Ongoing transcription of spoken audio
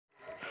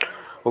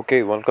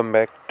Okay, welcome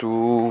back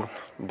to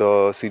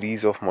the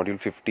series of module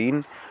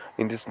 15.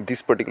 In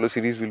this particular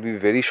series will be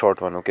very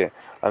short one. Okay,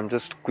 I'm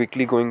just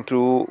quickly going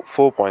through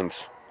 4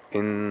 points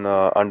in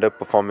under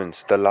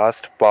performance. The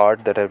last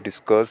part that I've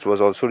discussed was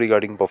also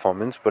regarding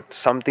performance, but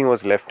something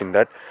was left in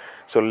that.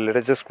 So let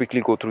us just quickly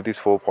go through these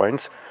 4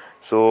 points.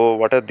 So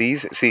what are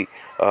these? See,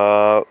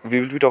 we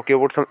will be talking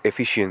about some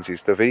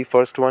efficiencies. The very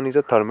first one is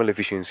a thermal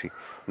efficiency.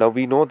 Now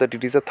we know that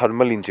it is a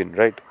thermal engine,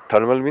 right?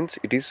 Thermal means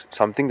it is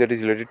something that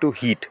is related to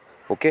heat.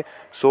 Okay,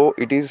 so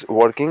it is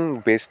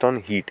working based on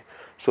heat.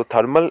 So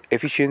thermal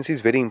efficiency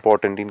is very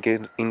important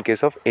in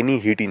case of any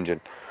heat engine.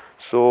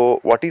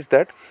 So what is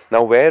that?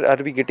 Now where are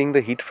we getting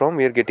the heat from?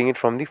 We are getting it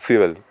from the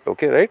fuel.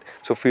 Okay, right?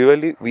 So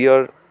fuel we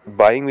are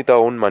buying with our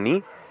own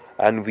money,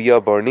 and we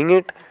are burning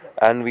it,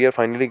 and we are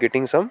finally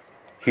getting some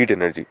heat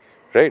energy,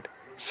 right?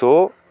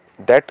 So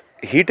that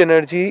heat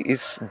energy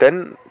is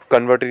then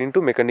converted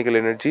into mechanical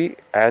energy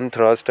and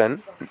thrust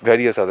and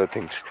various other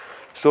things.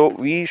 So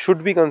we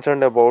should be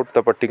concerned about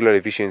the particular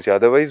efficiency,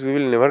 otherwise we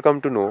will never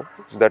come to know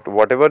that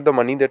whatever the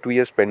money that we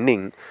are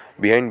spending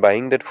behind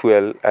buying that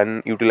fuel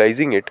and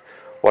utilizing it,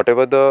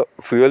 whatever the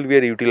fuel we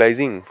are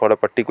utilizing for a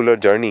particular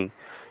journey,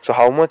 so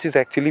how much is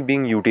actually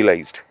being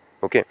utilized.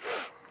 Okay,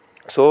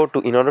 so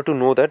in order to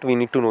know that, we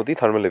need to know the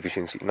thermal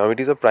efficiency. Now it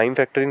is a prime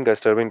factor in gas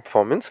turbine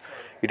performance.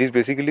 It is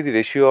basically the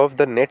ratio of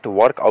the net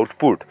work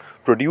output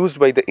produced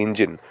by the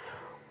engine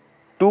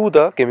to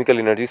the chemical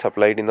energy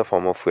supplied in the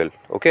form of fuel.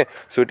 Okay,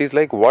 so it is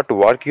like what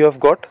work you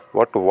have got,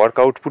 what work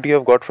output you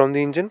have got from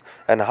the engine,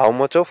 and how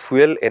much of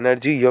fuel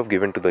energy you have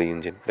given to the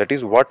engine. That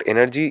is what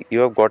energy you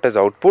have got as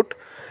output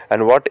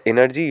and what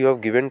energy you have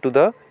given to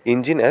the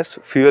engine as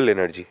fuel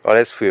energy or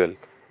as fuel.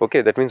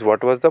 Okay, that means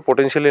what was the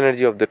potential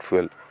energy of that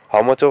fuel,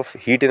 how much of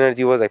heat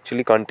energy was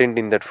actually contained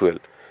in that fuel.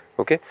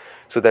 Okay,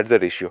 so that's the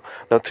ratio.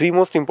 Now three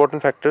most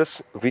important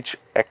factors which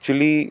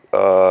actually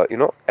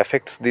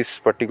affects this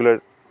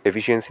particular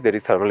efficiency, that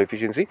is thermal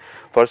efficiency.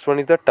 First one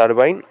is the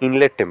turbine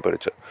inlet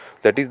temperature.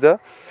 That is the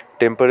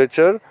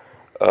temperature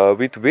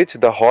with which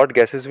the hot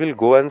gases will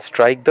go and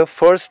strike the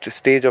first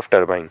stage of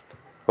turbine,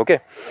 okay,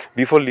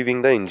 before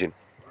leaving the engine.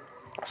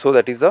 So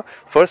that is the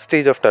first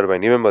stage of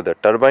turbine. Remember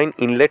that turbine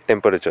inlet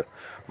temperature.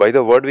 By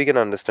the word we can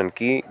understand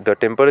ki the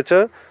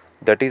temperature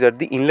that is at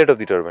the inlet of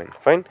the turbine.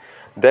 Fine.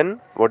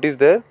 Then what is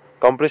there?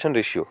 Compression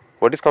ratio.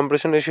 What is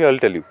compression ratio? I'll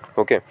tell you.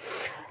 Okay.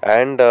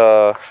 And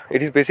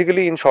it is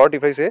basically, in short,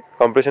 if I say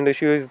compression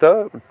ratio is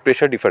the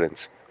pressure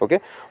difference. Okay.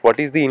 What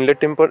is the inlet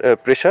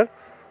pressure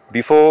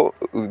before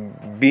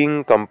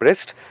being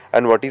compressed,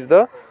 and what is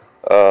the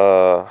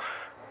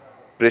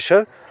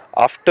pressure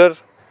after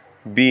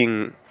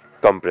being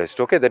compressed.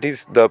 Okay, that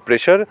is the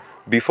pressure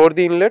before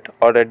the inlet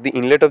or at the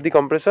inlet of the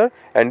compressor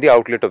and the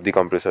outlet of the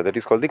compressor. That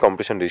is called the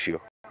compression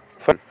ratio.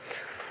 Fine.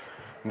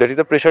 That is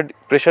the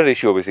pressure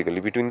ratio basically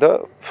between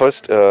the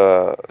first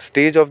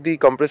stage of the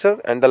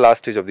compressor and the last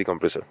stage of the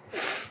compressor.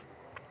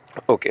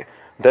 Okay,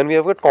 then we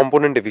have got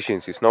component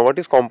efficiencies. Now what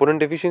is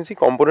component efficiency?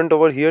 Component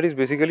over here is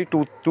basically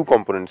two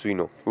components. We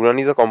know one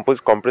is a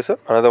compressor,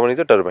 another one is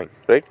a turbine,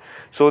 right?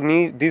 So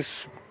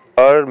these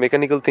are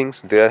mechanical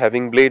things. They are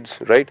having blades,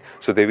 right?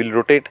 So they will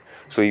rotate.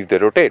 So if they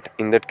rotate,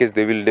 in that case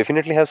they will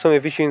definitely have some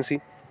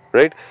efficiency,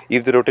 right?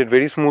 If they rotate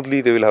very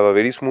smoothly, they will have a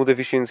very smooth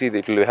efficiency.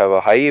 They will have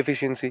a high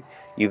efficiency.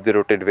 If they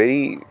rotate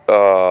very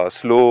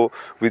slow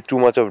with too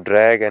much of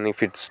drag, and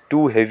if it's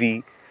too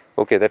heavy,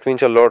 okay, that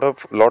means a lot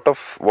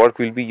of work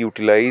will be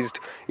utilized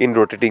in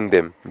rotating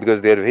them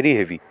because they are very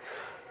heavy.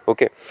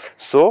 Okay,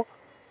 so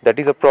that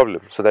is a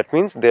problem. So that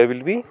means there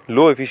will be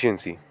low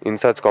efficiency in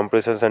such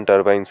compressors and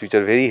turbines which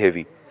are very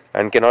heavy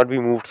and cannot be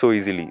moved so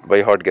easily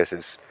by hot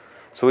gases.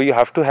 So you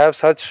have to have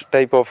such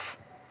type of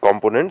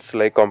components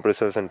like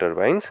compressors and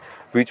turbines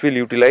which will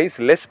utilize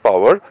less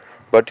power,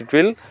 but it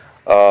will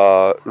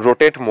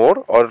rotate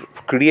more or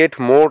create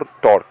more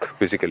torque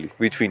basically,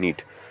 which we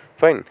need.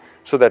 Fine.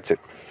 So that's it.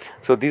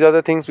 So these are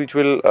the things which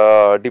will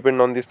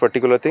depend on this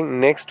particular thing.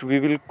 Next we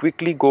will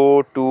quickly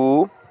go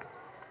to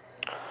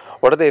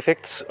what are the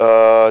effects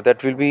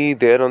that will be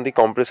there on the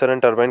compressor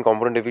and turbine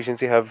component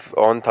efficiency have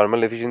on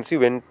thermal efficiency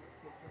when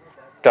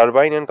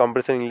turbine and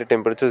compressor inlet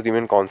temperatures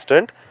remain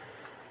constant.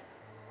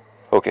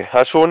 Okay,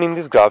 as shown in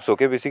these graphs.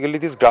 Okay, basically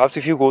these graphs,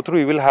 if you go through,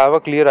 you will have a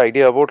clear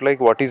idea about like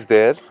what is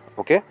there.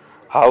 Okay,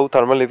 how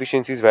thermal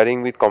efficiency is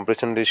varying with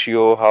compression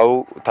ratio,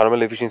 how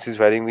thermal efficiency is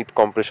varying with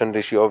compression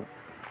ratio of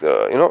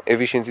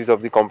efficiencies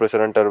of the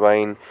compressor and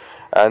turbine,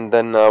 and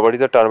then what is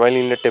the turbine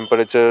inlet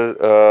temperature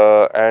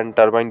and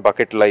turbine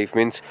bucket life,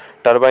 means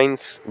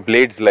turbines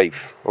blades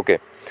life. Okay,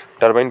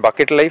 turbine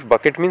bucket life,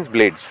 bucket means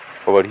blades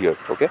over here.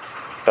 Okay,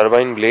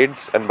 turbine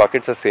blades and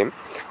buckets are same.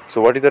 So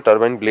what is the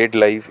turbine blade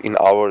life in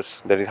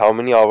hours? That is how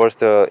many hours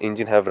the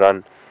engine have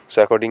run.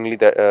 So accordingly,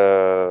 that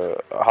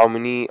how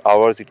many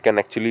hours it can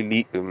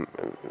actually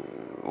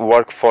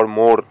work for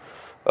more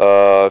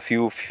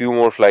few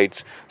more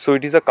flights. So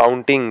it is a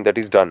counting that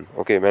is done.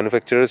 Okay,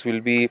 manufacturers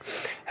will be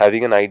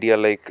having an idea,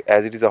 like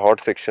as it is a hot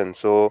section,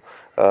 so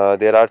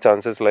there are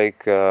chances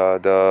like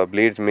the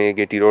blades may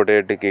get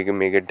eroded, they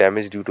may get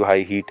damaged due to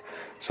high heat.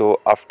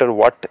 So after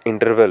what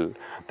interval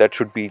that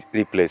should be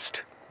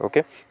replaced,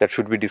 okay, that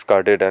should be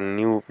discarded and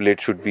new blade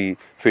should be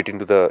fit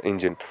into the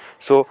engine.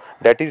 So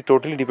that is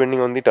totally depending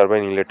on the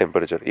turbine inlet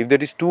temperature. If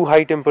there is too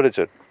high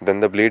temperature,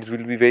 then the blades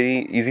will be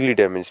very easily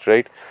damaged,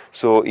 right?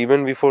 So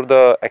even before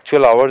the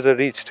actual hours are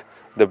reached,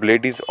 the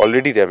blade is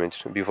already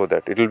damaged. Before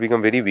that, it will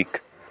become very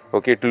weak.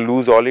 Okay, it will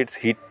lose all its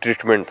heat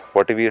treatment,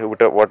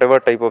 whatever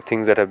type of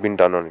things that have been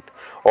done on it,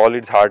 all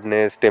its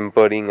hardness,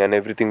 tempering and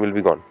everything will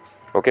be gone.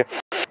 Okay,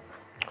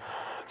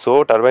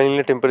 so turbine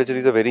inlet temperature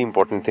is a very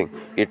important thing.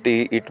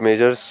 It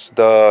measures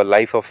the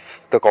life of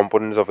the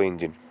components of an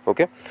engine.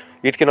 Okay,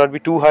 it cannot be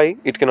too high,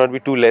 it cannot be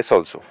too less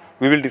also.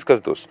 We will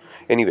discuss those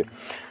anyway.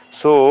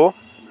 So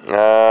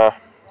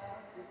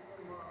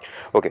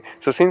okay,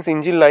 so since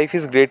engine life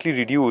is greatly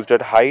reduced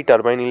at high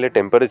turbine inlet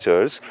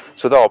temperatures,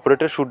 so the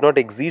operator should not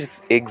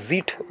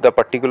exit the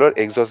particular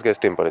exhaust gas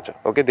temperature.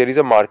 Okay, there is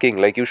a marking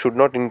like you should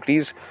not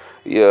increase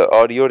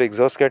or your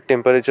exhaust gas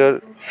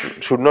temperature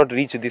should not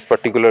reach this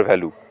particular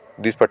value,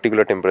 this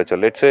particular temperature.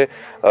 Let's say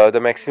the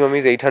maximum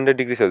is 800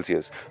 degrees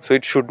Celsius, so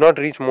it should not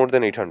reach more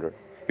than 800.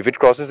 If it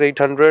crosses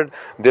 800,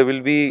 there will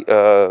be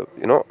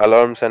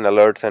alarms and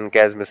alerts and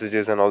CAS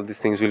messages and all these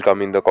things will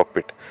come in the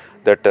cockpit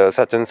that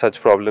such and such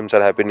problems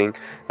are happening,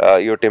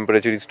 your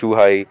temperature is too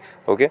high.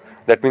 Okay,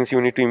 that means you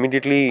need to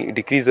immediately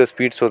decrease the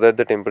speed so that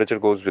the temperature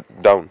goes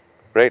down,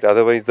 right?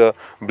 Otherwise the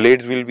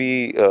blades will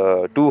be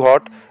too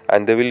hot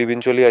and they will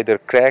eventually either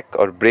crack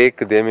or break.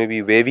 There may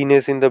be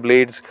waviness in the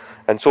blades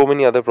and so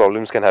many other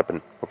problems can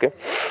happen. Okay,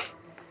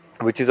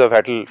 which is a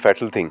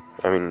fatal thing.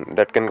 I mean,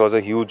 that can cause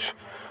a huge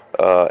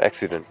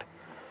accident.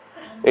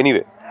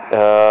 Anyway,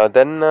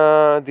 then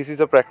this is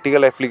a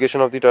practical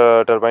application of the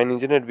turbine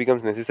engine. It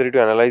becomes necessary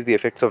to analyze the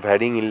effects of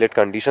varying inlet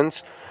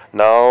conditions.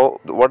 Now,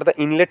 what are the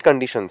inlet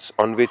conditions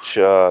on which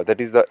that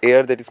is the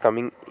air that is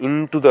coming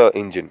into the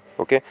engine?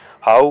 Okay,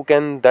 how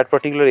can that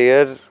particular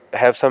air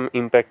have some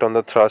impact on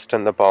the thrust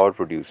and the power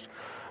produced?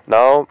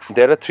 Now,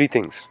 there are three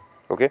things.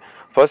 Okay,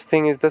 first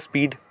thing is the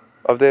speed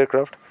of the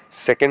aircraft.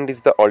 Second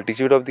is the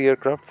altitude of the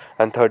aircraft,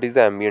 and third is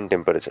the ambient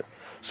temperature.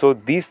 So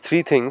these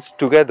three things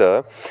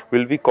together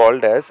will be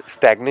called as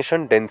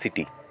stagnation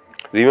density.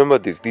 Remember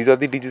this, these are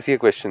the DGCA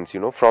questions.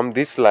 From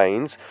these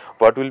lines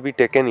what will be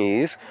taken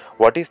is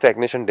what is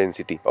stagnation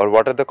density or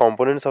what are the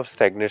components of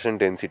stagnation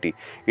density.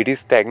 It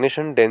is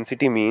stagnation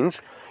density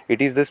means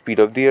it is the speed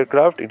of the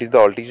aircraft, it is the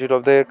altitude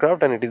of the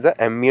aircraft, and it is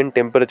the ambient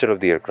temperature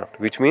of the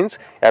aircraft, which means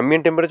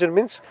ambient temperature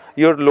means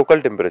your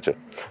local temperature.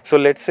 So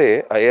let's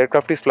say a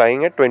aircraft is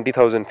flying at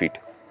 20,000 feet.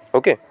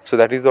 Okay, so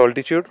that is the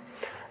altitude.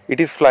 It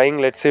is flying,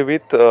 let's say,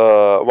 with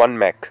 1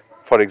 Mach,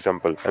 for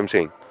example, I'm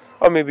saying,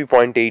 or maybe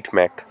 0.8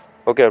 Mach,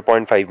 okay, or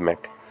 0.5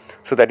 Mach.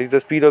 So that is the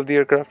speed of the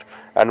aircraft.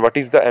 And what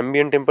is the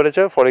ambient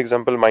temperature? For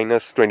example,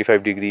 minus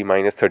 25 degree,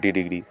 minus 30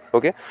 degree.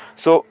 Okay,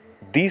 so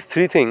these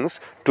three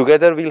things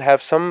together will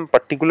have some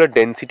particular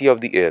density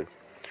of the air.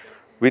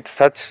 With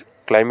such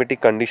climatic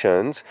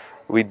conditions,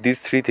 with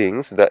these three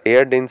things, the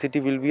air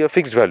density will be a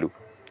fixed value,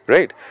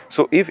 right?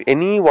 So if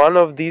any one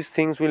of these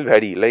things will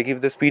vary, like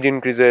if the speed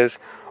increases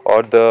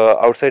or the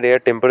outside air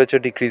temperature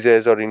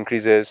decreases or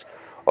increases,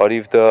 or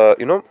if the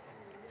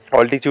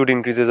altitude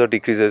increases or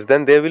decreases,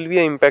 then there will be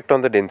an impact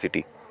on the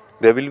density,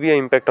 there will be an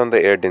impact on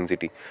the air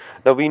density.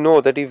 Now we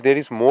know that if there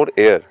is more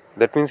air,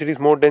 that means it is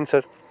more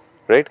denser,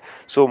 right?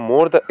 So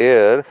more the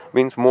air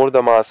means more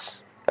the mass,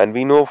 and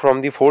we know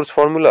from the force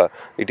formula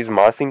it is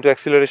mass into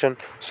acceleration.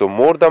 So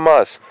more the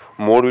mass,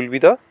 more will be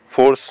the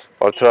force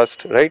or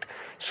thrust, right?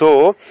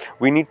 So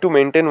we need to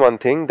maintain one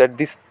thing, that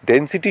this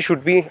density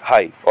should be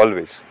high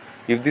always.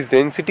 If this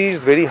density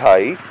is very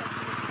high,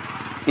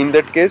 in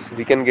that case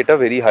we can get a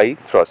very high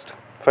thrust.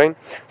 Fine.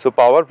 So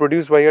power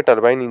produced by a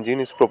turbine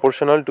engine is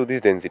proportional to this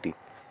density.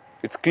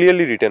 It's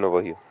clearly written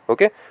over here.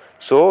 Okay,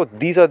 so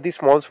these are the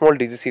small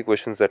DGC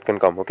questions that can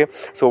come. Okay,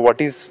 so what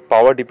is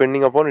power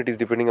depending upon? It is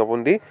depending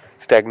upon the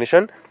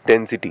stagnation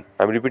density.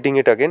 I'm repeating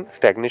it again,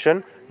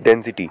 stagnation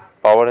density.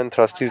 Power and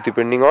thrust is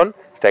depending on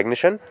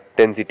stagnation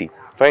density.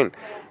 Fine.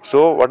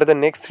 So what are the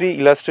next three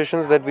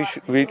illustrations that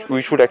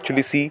we should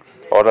actually see,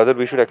 or rather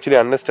we should actually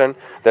understand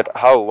that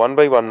how one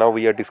by one now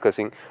we are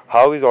discussing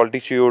how is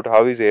altitude,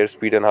 how is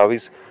airspeed, and how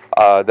is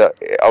the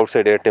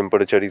outside air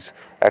temperature is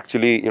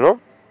actually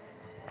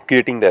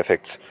creating the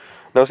effects.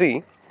 Now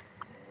see,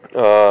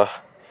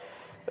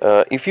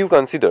 if you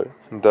consider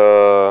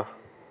the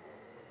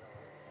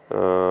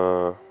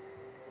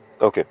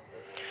okay,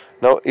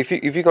 now if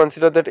you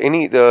consider that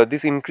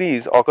this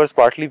increase occurs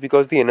partly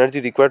because the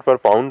energy required per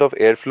pound of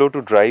airflow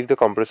to drive the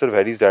compressor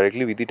varies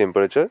directly with the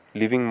temperature,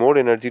 leaving more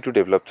energy to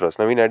develop thrust.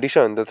 Now in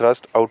addition, the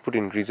thrust output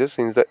increases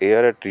since the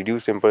air at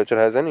reduced temperature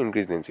has an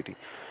increased density.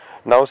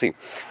 Now see,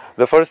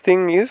 the first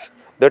thing is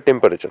the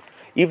temperature.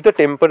 If the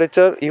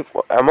temperature, if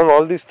among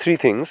all these three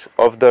things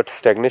of the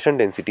stagnation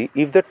density,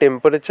 if the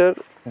temperature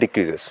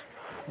decreases,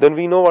 then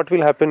we know what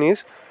will happen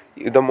is,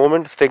 the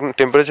moment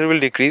temperature will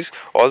decrease,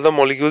 all the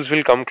molecules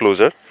will come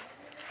closer,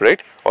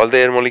 right? All the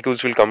air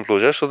molecules will come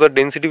closer, so the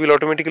density will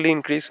automatically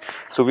increase.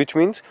 So which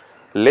means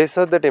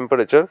lesser the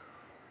temperature,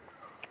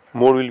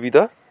 more will be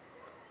the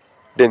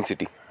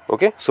density.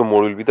 Okay, so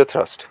more will be the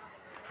thrust,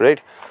 right?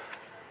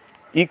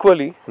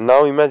 Equally,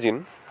 now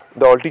imagine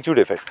the altitude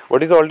effect.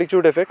 What is the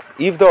altitude effect?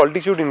 If the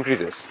altitude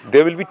increases,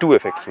 there will be two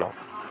effects now.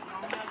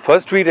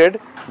 First we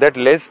read that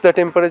lesser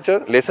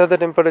the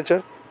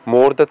temperature,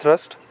 more the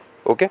thrust,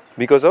 okay,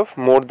 because of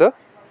more the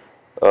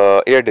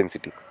air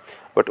density.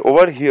 But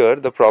over here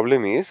the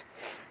problem is,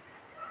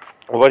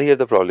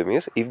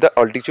 if the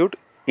altitude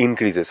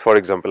increases, for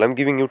example, I am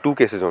giving you two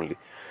cases only.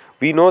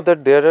 We know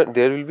that there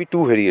will be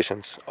two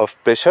variations of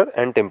pressure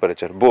and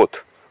temperature,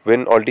 both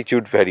when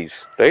altitude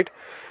varies, right?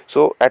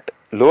 So at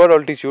lower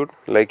altitude,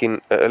 like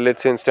in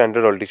let's say in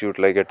standard altitude,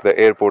 like at the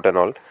airport and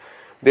all,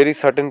 there is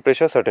certain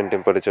pressure, certain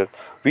temperature.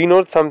 We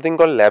know something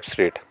called lapse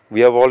rate.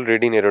 We have all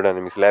read in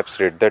aerodynamics, lapse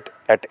rate, that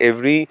at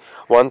every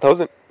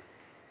 1000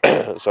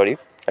 sorry,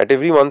 at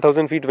every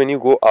 1000 feet when you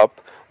go up,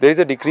 there is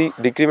a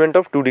decrement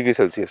of 2 degrees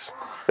Celsius,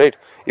 right?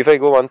 If I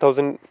go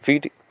 1000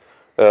 feet,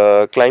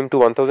 climb to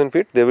 1000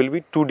 feet, there will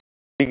be 2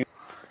 degree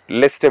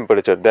less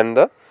temperature than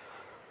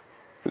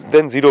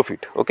 0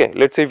 feet. Okay,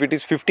 let's say if it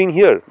is 15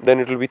 here, then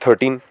it will be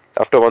 13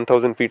 after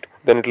 1000 feet,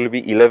 then it will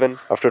be 11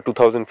 after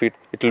 2000 feet,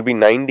 it will be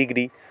 9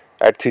 degree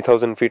at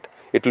 3000 feet,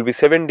 it will be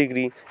 7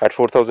 degree at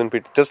 4000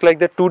 feet. Just like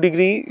that, 2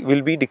 degree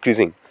will be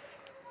decreasing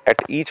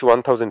at each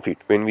 1000 feet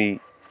when we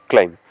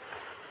climb.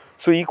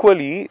 So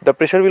equally the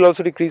pressure will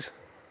also decrease,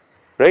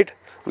 right?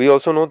 We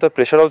also know the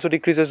pressure also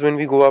decreases when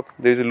we go up.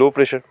 There is a low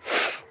pressure,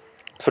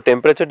 so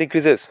temperature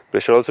decreases,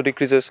 pressure also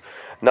decreases.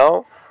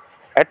 Now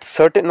at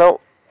certain,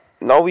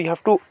 now we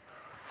have to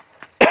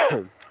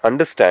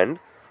understand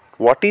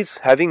what is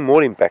having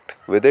more impact,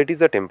 whether it is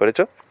the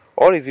temperature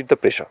or is it the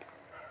pressure,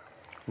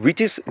 which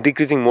is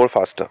decreasing more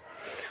faster.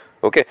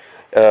 Okay,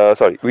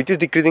 which is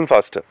decreasing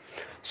faster.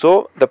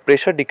 So the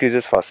pressure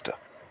decreases faster.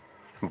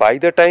 By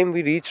the time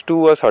we reach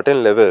to a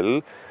certain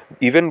level,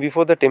 even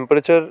before the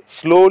temperature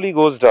slowly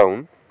goes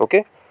down,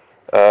 okay,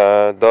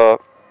 the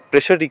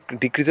pressure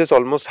decreases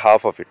almost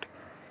half of it.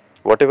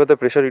 Whatever the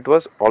pressure it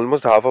was,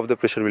 almost half of the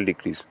pressure will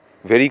decrease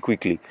very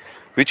quickly,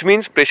 which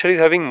means pressure is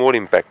having more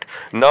impact.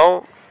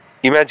 Now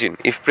imagine,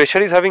 if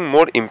pressure is having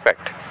more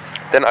impact,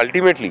 then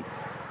ultimately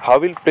how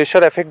will pressure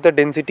affect the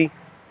density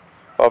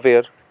of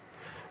air?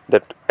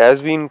 That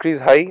as we increase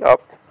high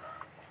up,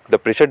 the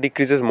pressure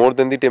decreases more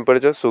than the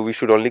temperature, so we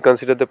should only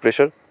consider the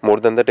pressure more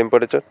than the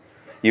temperature.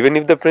 Even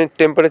if the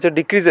temperature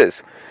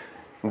decreases,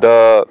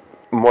 the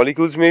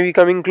molecules may be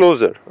coming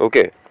closer,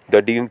 okay,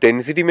 the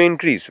density may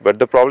increase, but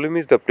the problem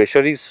is the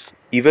pressure is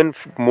even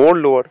more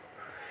lower,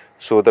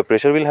 so the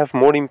pressure will have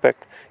more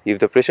impact. If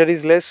the pressure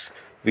is less,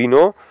 we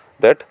know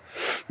that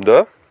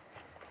the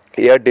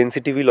air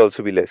density will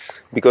also be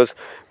less, because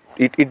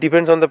it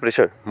depends on the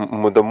pressure.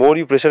 The more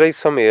you pressurize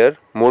some air,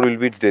 more will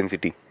be its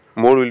density,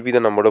 more will be the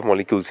number of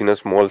molecules in a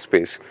small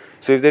space.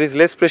 So if there is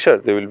less pressure,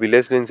 there will be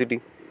less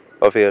density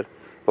of air,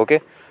 okay.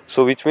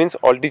 So which means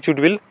altitude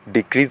will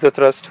decrease the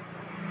thrust,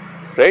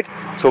 right?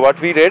 So what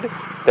we read,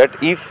 that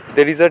if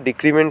there is a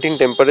decrement in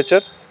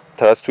temperature,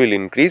 thrust will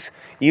increase.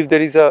 If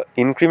there is a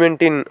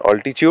increment in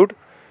altitude,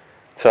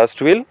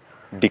 thrust will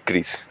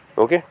decrease.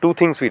 Okay, two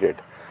things we read.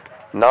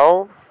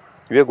 Now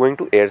we are going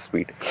to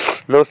airspeed.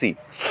 Now see,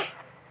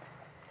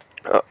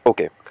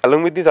 okay,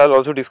 along with this I will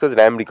also discuss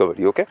ram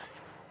recovery. Okay,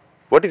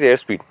 what is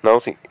airspeed? Now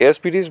see,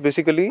 airspeed is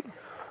basically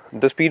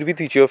the speed with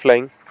which you are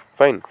flying.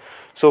 Fine.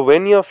 So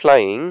when you are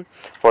flying,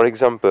 for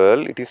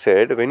example, it is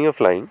said when you are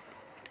flying,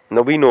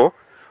 now we know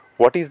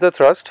what is the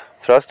thrust.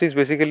 Thrust is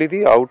basically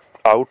the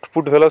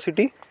output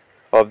velocity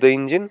of the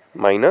engine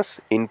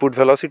minus input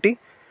velocity,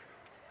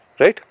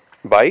 right,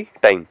 by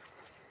time.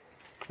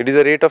 It is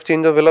a rate of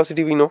change of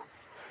velocity, we know.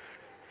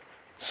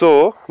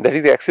 So that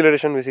is the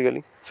acceleration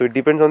basically. So it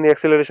depends on the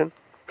acceleration.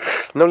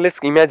 Now let's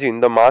imagine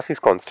the mass is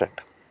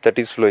constant, that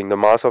is flowing, the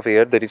mass of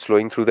air that is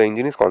flowing through the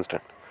engine is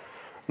constant.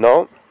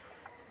 Now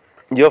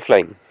you are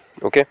flying,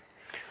 okay,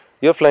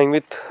 you are flying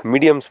with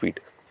medium speed.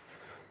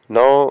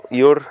 Now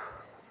your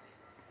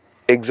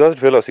exhaust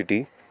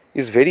velocity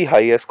is very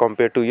high as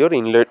compared to your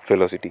inlet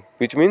velocity,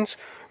 which means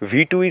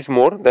V2 is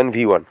more than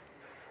V1.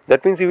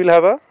 That means you will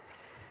have a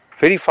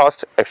very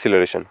fast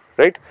acceleration,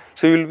 right?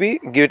 So you will be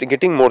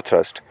getting more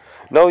thrust.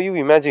 Now you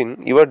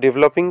imagine you are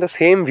developing the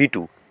same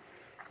V2,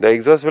 the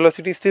exhaust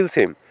velocity is still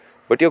same,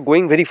 but you are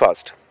going very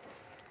fast,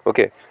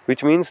 okay,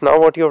 which means now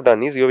what you have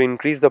done is you have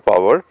increased the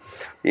power,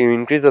 you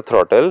increase the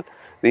throttle,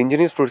 the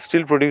engine is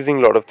still producing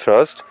a lot of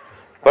thrust,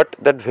 but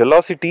that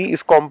velocity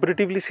is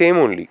comparatively same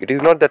only, it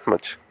is not that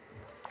much.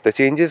 The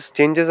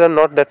changes are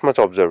not that much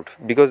observed,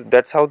 because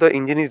that's how the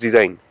engine is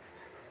designed,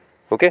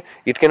 okay.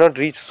 It cannot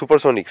reach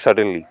supersonic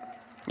suddenly,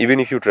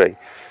 even if you try.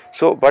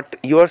 So but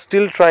you are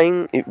still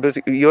trying,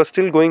 you are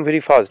still going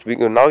very fast,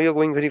 now you are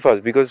going very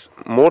fast because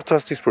more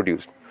thrust is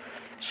produced.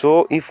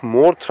 So if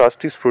more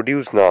thrust is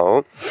produced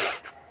now,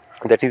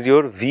 that is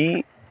your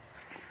V,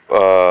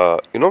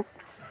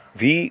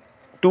 V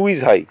V2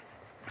 is high,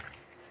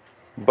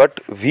 but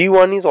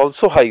V1 is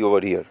also high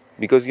over here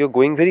because you're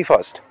going very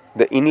fast.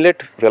 The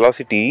inlet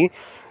velocity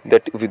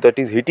that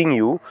is hitting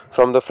you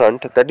from the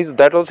front,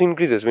 that also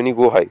increases when you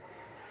go high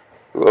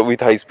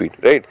with high speed,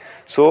 right?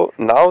 So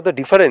now the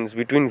difference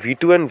between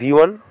V2 and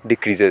V1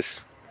 decreases,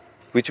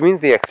 which means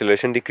the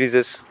acceleration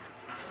decreases,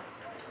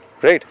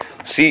 right?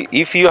 See,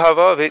 if you have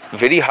a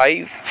very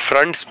high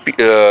front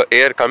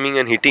air coming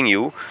and hitting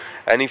you,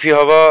 and if you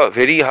have a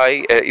very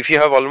high if you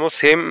have almost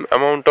same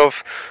amount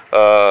of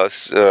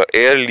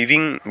air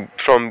leaving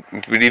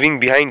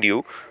behind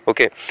you,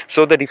 okay,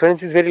 so the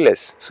difference is very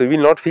less, so you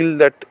will not feel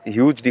that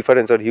huge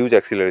difference or huge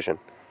acceleration,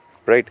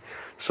 right?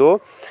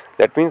 So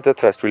that means the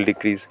thrust will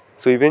decrease.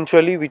 So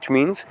eventually, which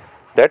means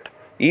that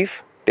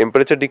if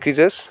temperature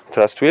decreases,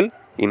 thrust will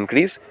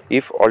increase.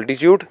 If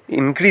altitude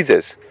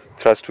increases,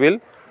 thrust will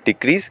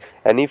decrease.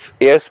 And if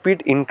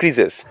airspeed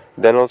increases,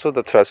 then also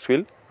the thrust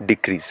will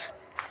decrease.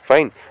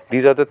 Fine.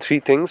 These are the three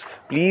things.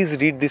 Please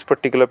read this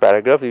particular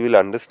paragraph. You will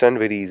understand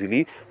very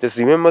easily. Just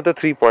remember the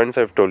 3 points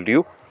I have told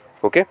you.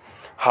 Okay.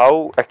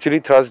 How actually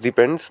thrust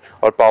depends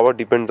or power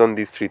depends on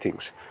these 3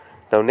 things.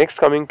 Now next,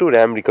 coming to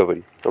ram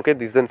recovery. Okay.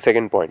 This is the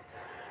second point.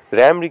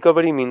 Ram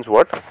recovery means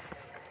what?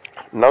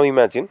 Now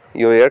imagine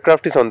your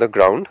aircraft is on the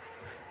ground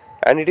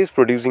and it is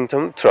producing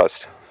some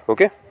thrust.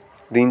 Okay.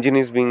 The engine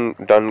is being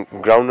done,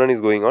 ground run is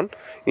going on,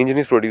 engine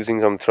is producing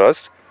some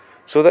thrust.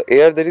 So the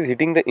air that is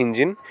hitting the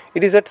engine,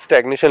 it is at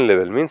stagnation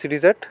level, means it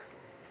is at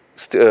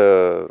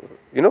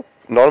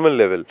normal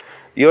level.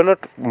 You are not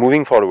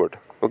moving forward.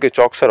 Okay,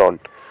 chocks are on.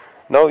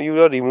 Now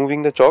you are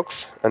removing the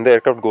chocks and the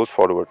aircraft goes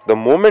forward. The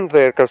moment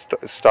the aircraft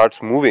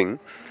starts moving,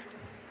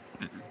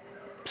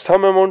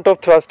 some amount of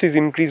thrust is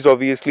increased,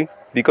 obviously,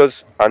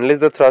 because unless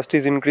the thrust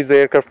is increased, the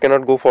aircraft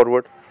cannot go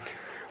forward.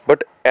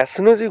 But as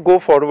soon as you go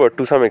forward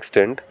to some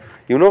extent,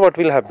 you know what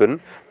will happen?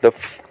 The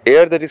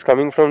air that is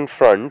coming from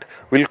front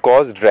will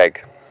cause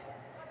drag,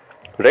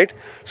 right?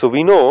 So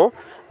we know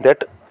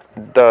that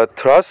the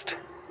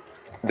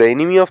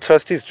enemy of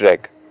thrust is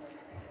drag,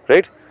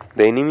 right?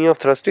 The enemy of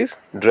thrust is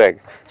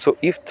drag. So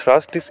if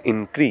thrust is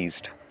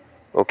increased,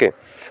 okay,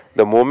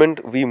 the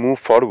moment we move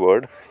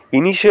forward,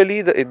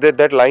 initially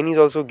that line is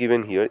also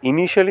given here.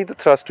 Initially the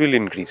thrust will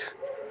increase,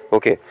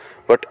 okay,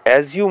 but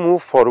as you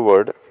move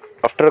forward,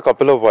 after a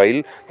couple of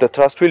while, the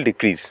thrust will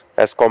decrease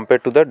as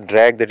compared to the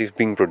drag that is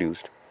being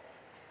produced.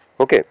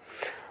 Okay,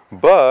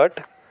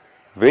 but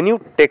when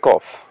you take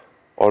off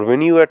or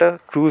when you at a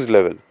cruise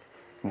level,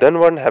 then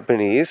what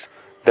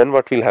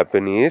will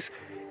happen is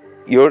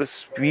your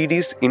speed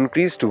is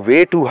increased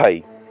way too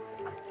high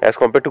as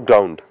compared to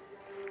ground.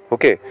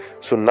 Okay,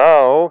 so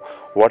now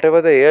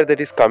whatever the air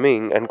that is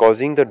coming and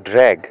causing the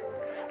drag,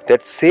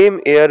 that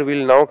same air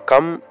will now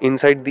come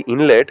inside the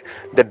inlet.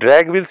 The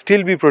drag will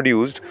still be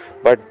produced,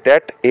 but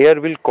that air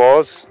will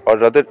cause or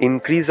rather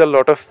increase a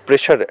lot of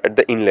pressure at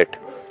the inlet,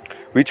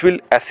 which will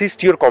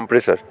assist your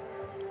compressor.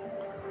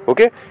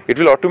 Okay, it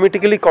will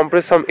automatically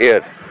compress some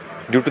air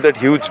due to that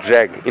huge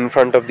drag in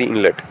front of the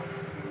inlet.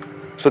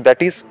 So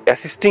that is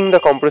assisting the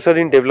compressor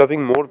in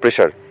developing more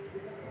pressure.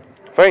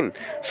 Fine.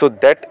 So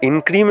that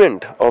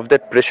increment of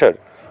that pressure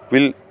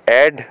will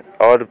add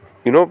or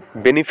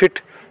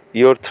benefit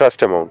your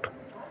thrust amount,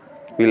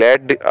 will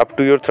add up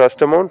to your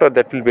thrust amount, or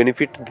that will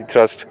benefit the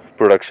thrust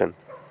production.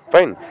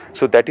 Fine.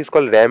 So that is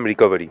called ram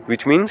recovery,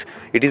 which means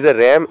it is the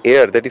ram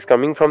air that is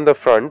coming from the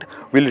front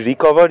will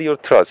recover your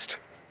thrust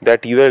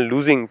that you were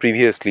losing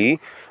previously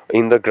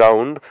in the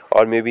ground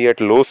or maybe at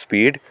low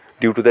speed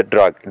due to the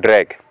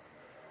drag.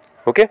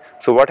 Okay.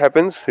 So what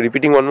happens?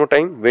 Repeating one more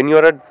time. When you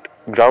are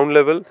at ground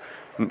level,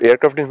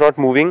 aircraft is not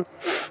moving,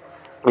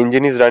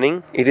 engine is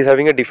running, it is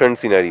having a different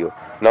scenario.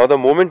 Now the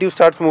moment you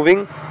start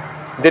moving,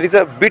 there is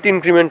a bit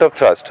increment of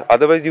thrust,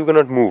 otherwise you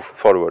cannot move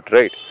forward,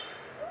 right?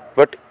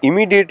 But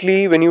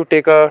immediately when you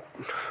take a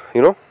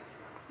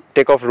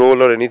take off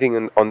roll or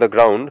anything on the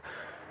ground,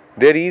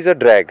 there is a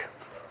drag,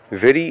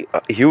 very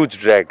huge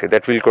drag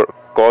that will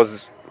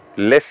cause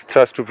less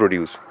thrust to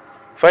produce.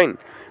 Fine.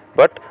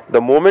 But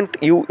the moment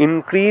you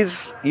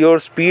increase your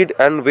speed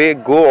and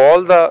go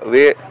all the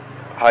way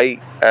high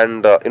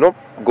and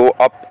go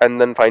up,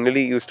 and then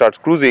finally you start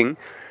cruising,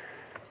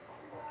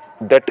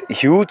 that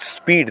huge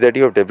speed that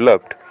you have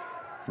developed,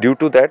 due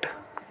to that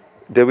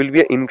there will be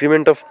an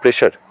increment of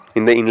pressure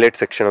in the inlet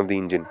section of the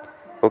engine.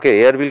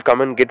 Okay, air will come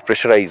and get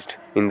pressurized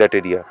in that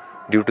area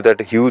due to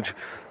that huge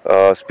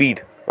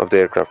speed of the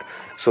aircraft.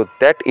 So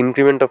that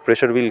increment of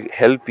pressure will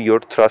help your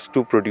thrust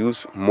to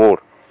produce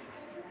more.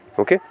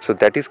 Okay, so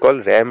that is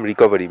called ram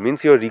recovery,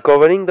 means you are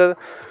recovering the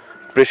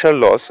pressure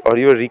loss or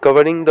you are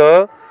recovering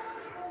the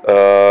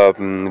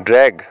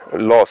drag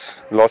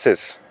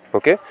losses,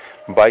 okay,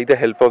 by the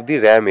help of the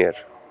ram air,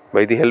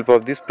 by the help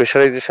of this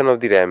pressurization of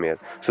the ram air.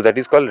 So that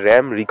is called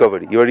ram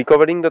recovery. You are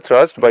recovering the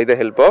thrust by the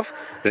help of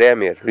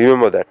ram air.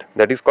 Remember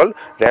that is called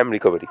ram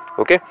recovery.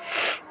 Okay,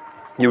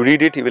 you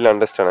read it, you will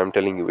understand. I am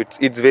telling you,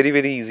 it's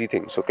very easy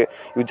things. Okay,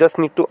 you just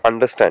need to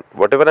understand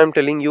whatever I am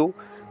telling you.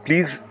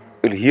 Please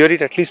hear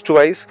it at least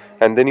twice,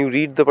 and then you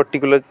read the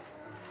particular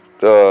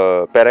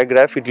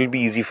paragraph. It will be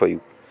easy for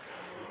you.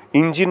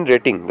 Engine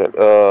rating,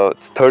 the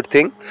third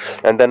thing,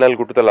 and then I'll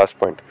go to the last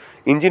point.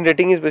 Engine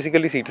rating is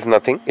basically, see, it is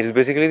nothing. It is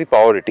basically the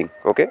power rating,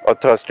 okay, or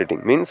thrust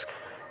rating. Means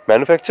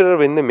manufacturer,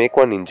 when they make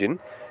one engine,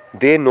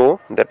 they know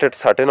that at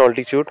certain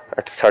altitude,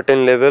 at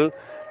certain level,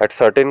 at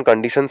certain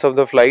conditions of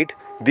the flight,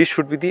 this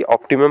should be the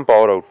optimum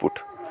power output.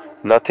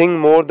 Nothing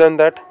more than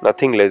that,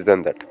 nothing less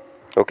than that.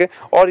 Okay,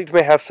 or it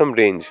may have some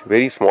range,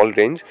 very small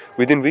range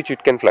within which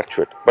it can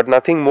fluctuate, but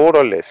nothing more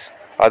or less.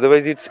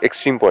 Otherwise, it's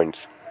extreme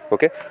points.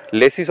 Okay,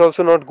 less is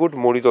also not good,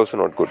 more is also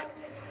not good.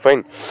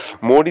 Fine,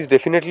 more is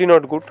definitely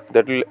not good.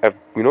 That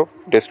will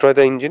destroy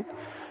the engine.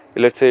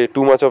 Let's say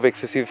too much of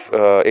excessive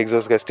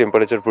exhaust gas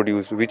temperature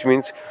produced, which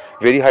means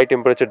very high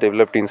temperature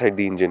developed inside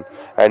the engine,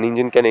 and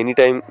engine can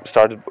anytime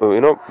start,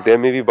 there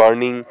may be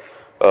burning,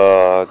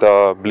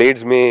 the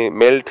blades may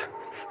melt,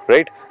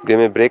 right, they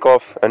may break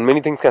off, and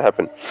many things can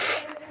happen.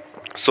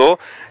 So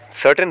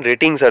certain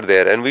ratings are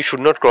there, and we should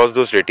not cross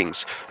those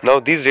ratings. Now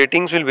these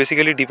ratings will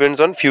basically depends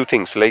on few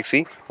things, like,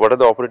 see, what are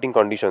the operating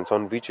conditions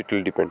on which it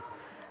will depend.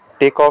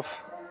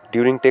 Takeoff,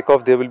 during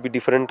takeoff there will be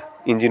different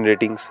engine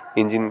ratings,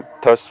 engine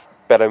thrust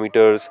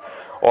parameters,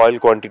 oil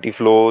quantity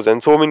flows,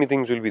 and so many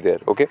things will be there.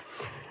 Okay,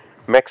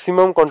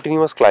 maximum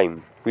continuous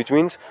climb, which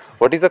means,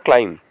 what is the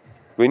climb?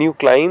 When you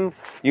climb,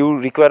 you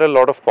require a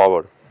lot of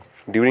power.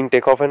 During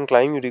takeoff and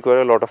climb, you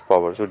require a lot of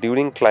power. So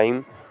during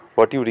climb,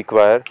 what you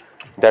require,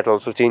 that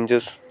also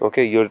changes.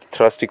 Okay, your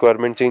thrust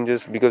requirement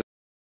changes, because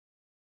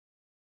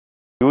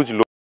huge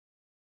load.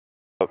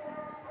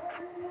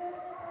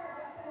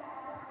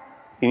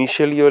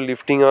 Initially you are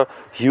lifting a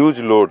huge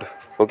load.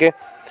 Okay,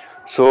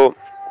 so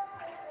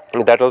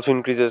that also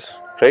increases,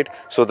 right?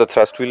 So the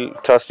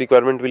thrust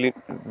requirement will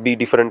be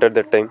different at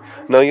that time.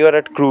 Now you are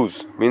at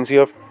cruise, means you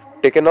have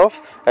taken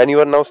off and you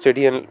are now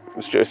steady and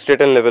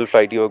straight and level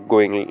flight. You are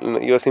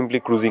going, you are simply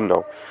cruising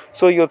now,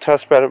 so your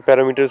thrust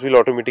parameters will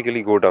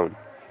automatically go down.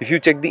 If you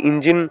check the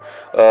engine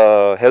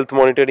health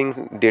monitoring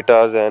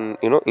datas and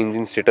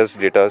engine status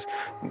datas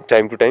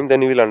time to time,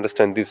 then you will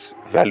understand these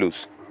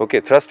values. Okay,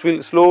 thrust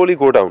will slowly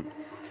go down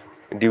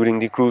during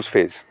the cruise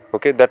phase.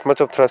 Okay, that much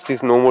of thrust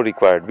is no more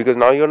required, because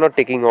now you are not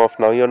taking off,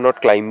 now you are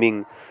not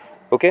climbing.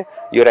 Okay,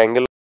 your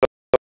angle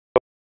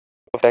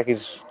of attack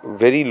is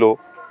very low.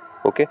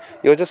 Okay,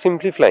 you are just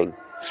simply flying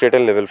straight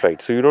and level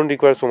flight, so you don't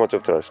require so much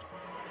of thrust.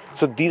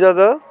 So these are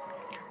the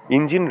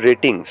engine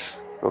ratings,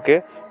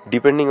 okay,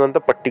 depending on the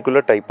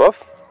particular type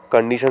of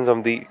conditions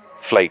of the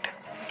flight.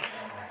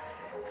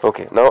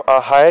 Okay, now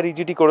a higher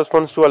EGT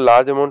corresponds to a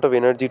large amount of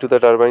energy to the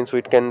turbine, so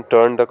it can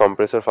turn the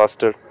compressor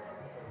faster.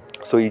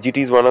 So EGT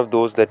is one of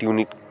those that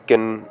you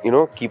can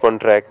keep on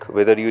track,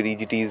 whether your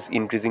EGT is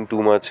increasing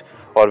too much,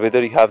 or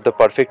whether you have the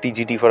perfect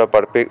EGT for a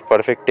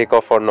perfect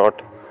takeoff or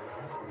not.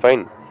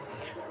 Fine.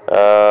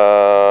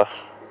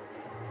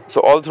 So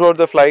all throughout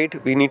the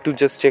flight, we need to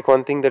just check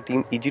one thing, that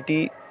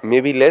EGT may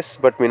be less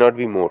but may not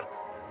be more.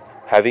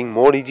 Having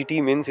more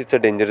EGT means it's a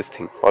dangerous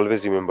thing.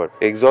 Always remember,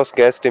 exhaust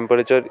gas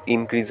temperature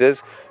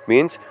increases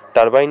means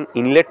turbine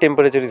inlet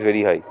temperature is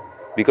very high,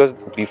 because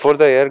before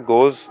the air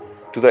goes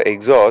to the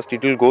exhaust,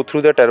 it will go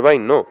through the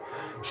turbine, no?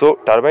 So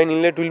turbine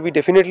inlet will be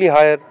definitely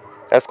higher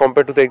as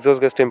compared to the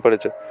exhaust gas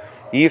temperature.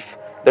 If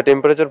the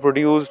temperature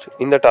produced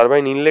in the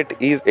turbine inlet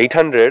is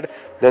 800,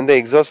 then the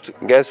exhaust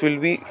gas will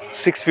be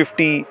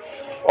 650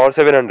 or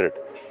 700.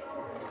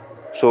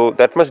 So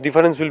that much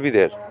difference will be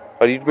there,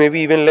 or it may be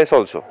even less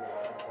also,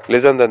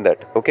 lesser than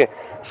that. Okay,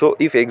 so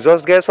if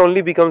exhaust gas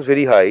only becomes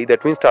very high,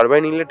 that means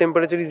turbine inlet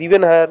temperature is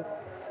even higher,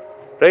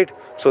 right?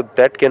 So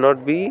that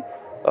cannot be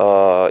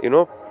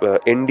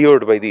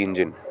endured by the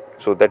engine,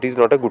 so that is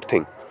not a good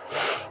thing.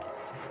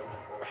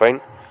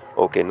 Fine.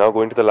 Okay, now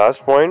going to the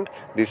last point.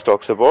 This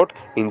talks about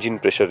engine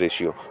pressure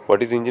ratio.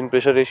 What is engine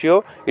pressure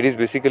ratio? It is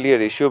basically a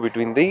ratio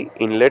between the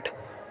inlet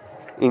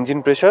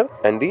engine pressure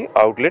and the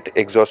outlet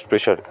exhaust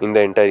pressure in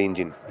the entire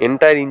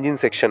engine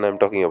section I am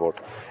talking about.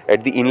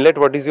 At the inlet,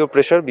 what is your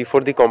pressure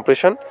before the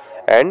compression,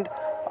 and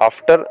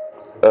after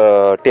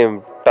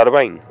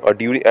turbine or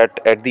during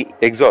at the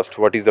exhaust,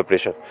 what is the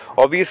pressure?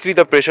 Obviously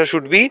the pressure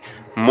should be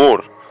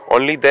more,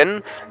 only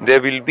then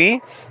there will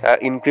be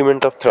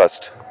increment of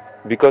thrust,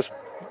 because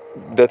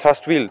the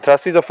thrust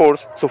is a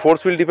force, so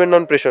force will depend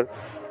on pressure,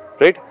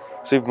 right?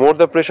 So if more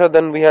the pressure,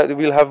 then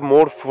we'll have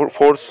more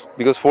force,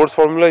 because force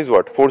formula is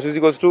what? Force is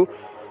equals to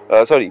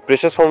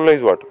pressure's formula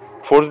is what?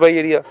 Force by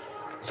area.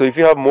 So if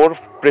you have more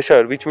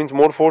pressure, which means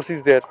more force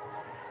is there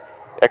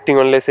acting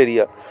on less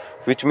area,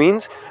 which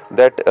means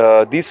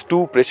that these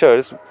two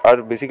pressures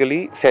are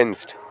basically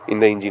sensed in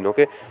the engine.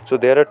 Okay, so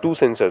there are two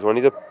sensors. One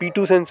is a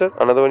P2 sensor,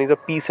 another one is a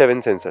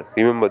P7 sensor.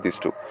 Remember these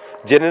two.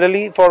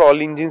 Generally for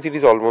all engines it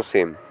is almost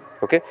same.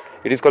 Okay,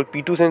 it is called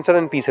P2 sensor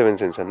and P7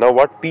 sensor. Now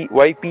why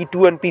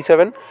P2 and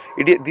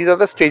P7? These are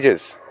the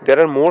stages. There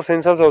are more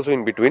sensors also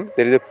in between.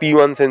 There is a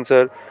P1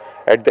 sensor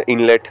at the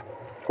inlet.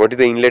 What is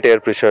the inlet air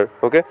pressure?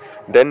 Okay,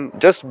 then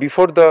just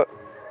before the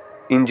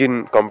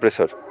engine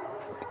compressor,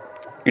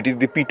 it is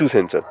the P2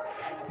 sensor.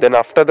 Then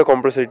after the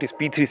compressor, it is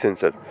P3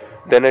 sensor.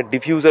 Then at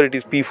diffuser, it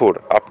is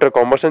P4. After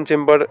combustion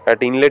chamber,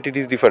 at inlet, it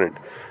is different.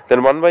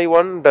 Then one by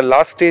one, the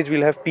last stage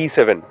will have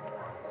P7.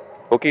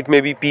 Okay, it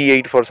may be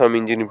P8 for some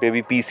engine, it may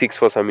be P6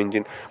 for some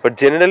engine, but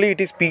generally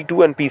it is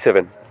P2 and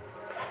P7.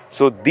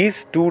 So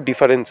these two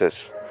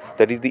differences,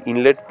 that is the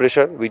inlet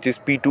pressure, which is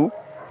P2,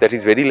 that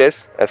is very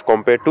less as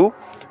compared to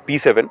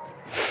P7.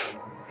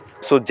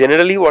 So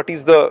generally what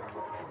is the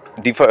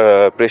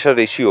pressure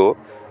ratio,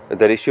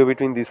 the ratio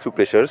between these two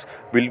pressures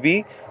will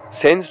be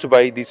sensed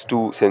by these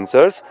two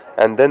sensors,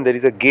 and then there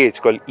is a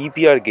gauge called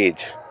EPR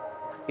gauge.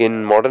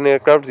 In modern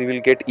aircrafts you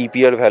will get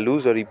EPR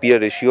values or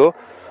EPR ratio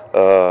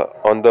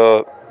on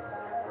the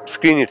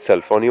screen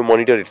itself, on your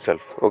monitor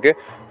itself. Okay,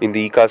 in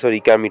the ECAS or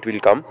ECAM it will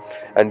come,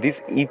 and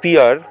this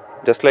EPR,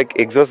 just like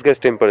exhaust gas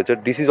temperature,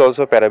 this is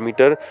also a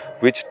parameter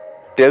which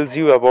tells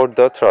you about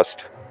the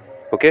thrust.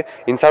 Okay,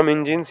 in some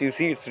engines you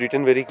see it's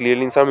written very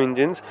clearly. In some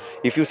engines,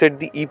 if you set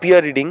the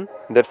EPR reading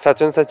that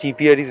such and such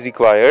EPR is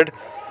required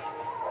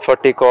for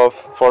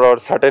takeoff, for or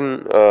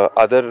certain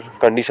other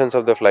conditions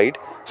of the flight,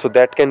 so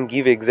that can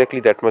give exactly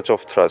that much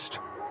of thrust.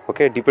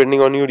 Okay, depending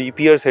on your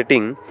EPR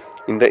setting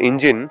in the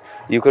engine,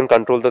 you can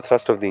control the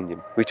thrust of the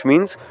engine, which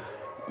means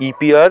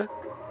EPR,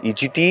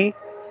 EGT,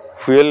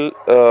 fuel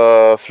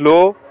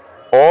flow,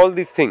 all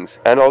these things,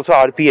 and also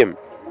RPM,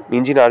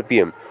 engine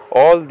RPM.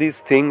 All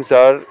these things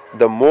are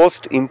the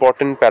most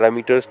important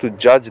parameters to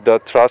judge the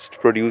thrust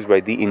produced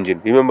by the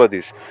engine. Remember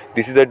this.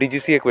 This is the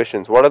DGCA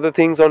questions. What are the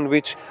things on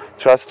which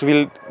thrust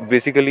will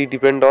basically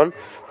depend on?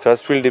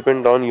 Thrust will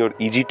depend on your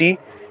EGT,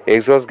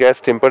 exhaust gas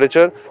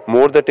temperature.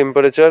 More the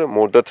temperature,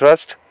 more the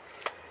thrust.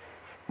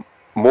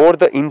 More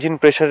the engine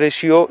pressure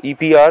ratio,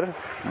 EPR,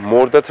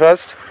 more the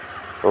thrust.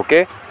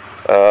 Okay.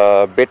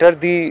 Better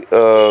the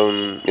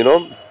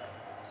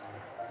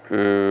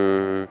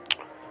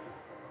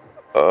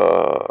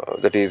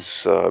that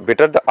is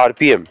better the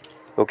RPM.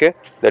 Okay,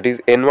 that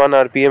is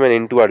N1 RPM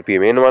and N2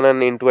 RPM. N1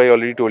 and N2 I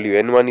already told you.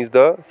 N1 is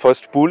the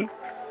first pool,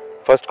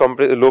 first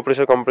low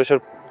pressure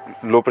compressor,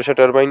 low pressure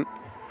turbine,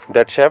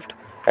 that shaft,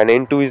 and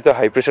N2 is the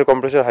high pressure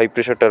compressor, high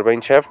pressure turbine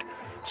shaft.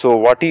 So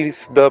what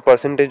is the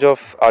percentage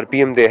of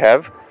RPM they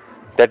have?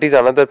 That is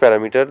another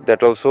parameter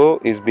that also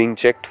is being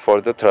checked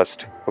for the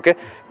thrust. Okay,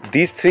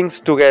 these things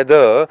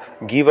together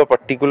give a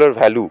particular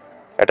value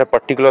at a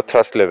particular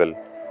thrust level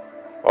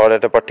or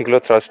at a particular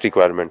thrust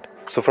requirement.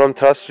 So from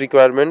thrust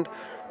requirement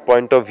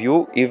point of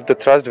view, if the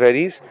thrust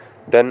varies,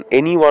 then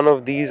any one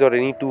of these or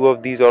any two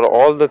of these or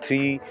all the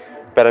three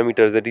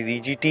parameters, that is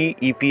EGT,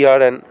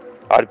 EPR and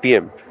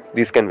RPM,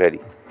 these can vary.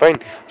 Fine.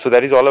 So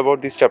that is all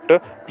about this chapter.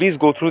 Please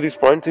go through these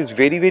points. It's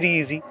very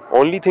easy.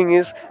 Only thing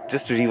is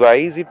just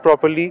revise it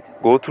properly.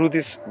 Go through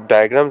these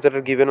diagrams that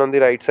are given on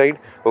the right side.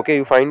 Okay,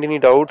 you find any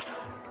doubt,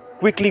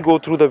 quickly go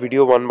through the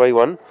video one by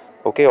one.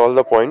 Okay, all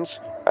the points,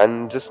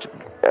 and just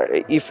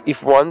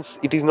if once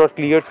it is not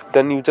clear,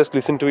 then you just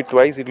listen to it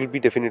twice. It will be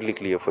definitely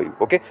clear for you.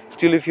 Okay,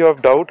 still if you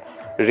have doubt,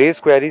 raise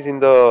queries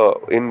in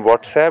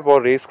WhatsApp or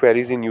raise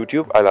queries in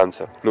YouTube. I'll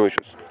answer, no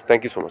issues.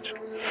 Thank you so much.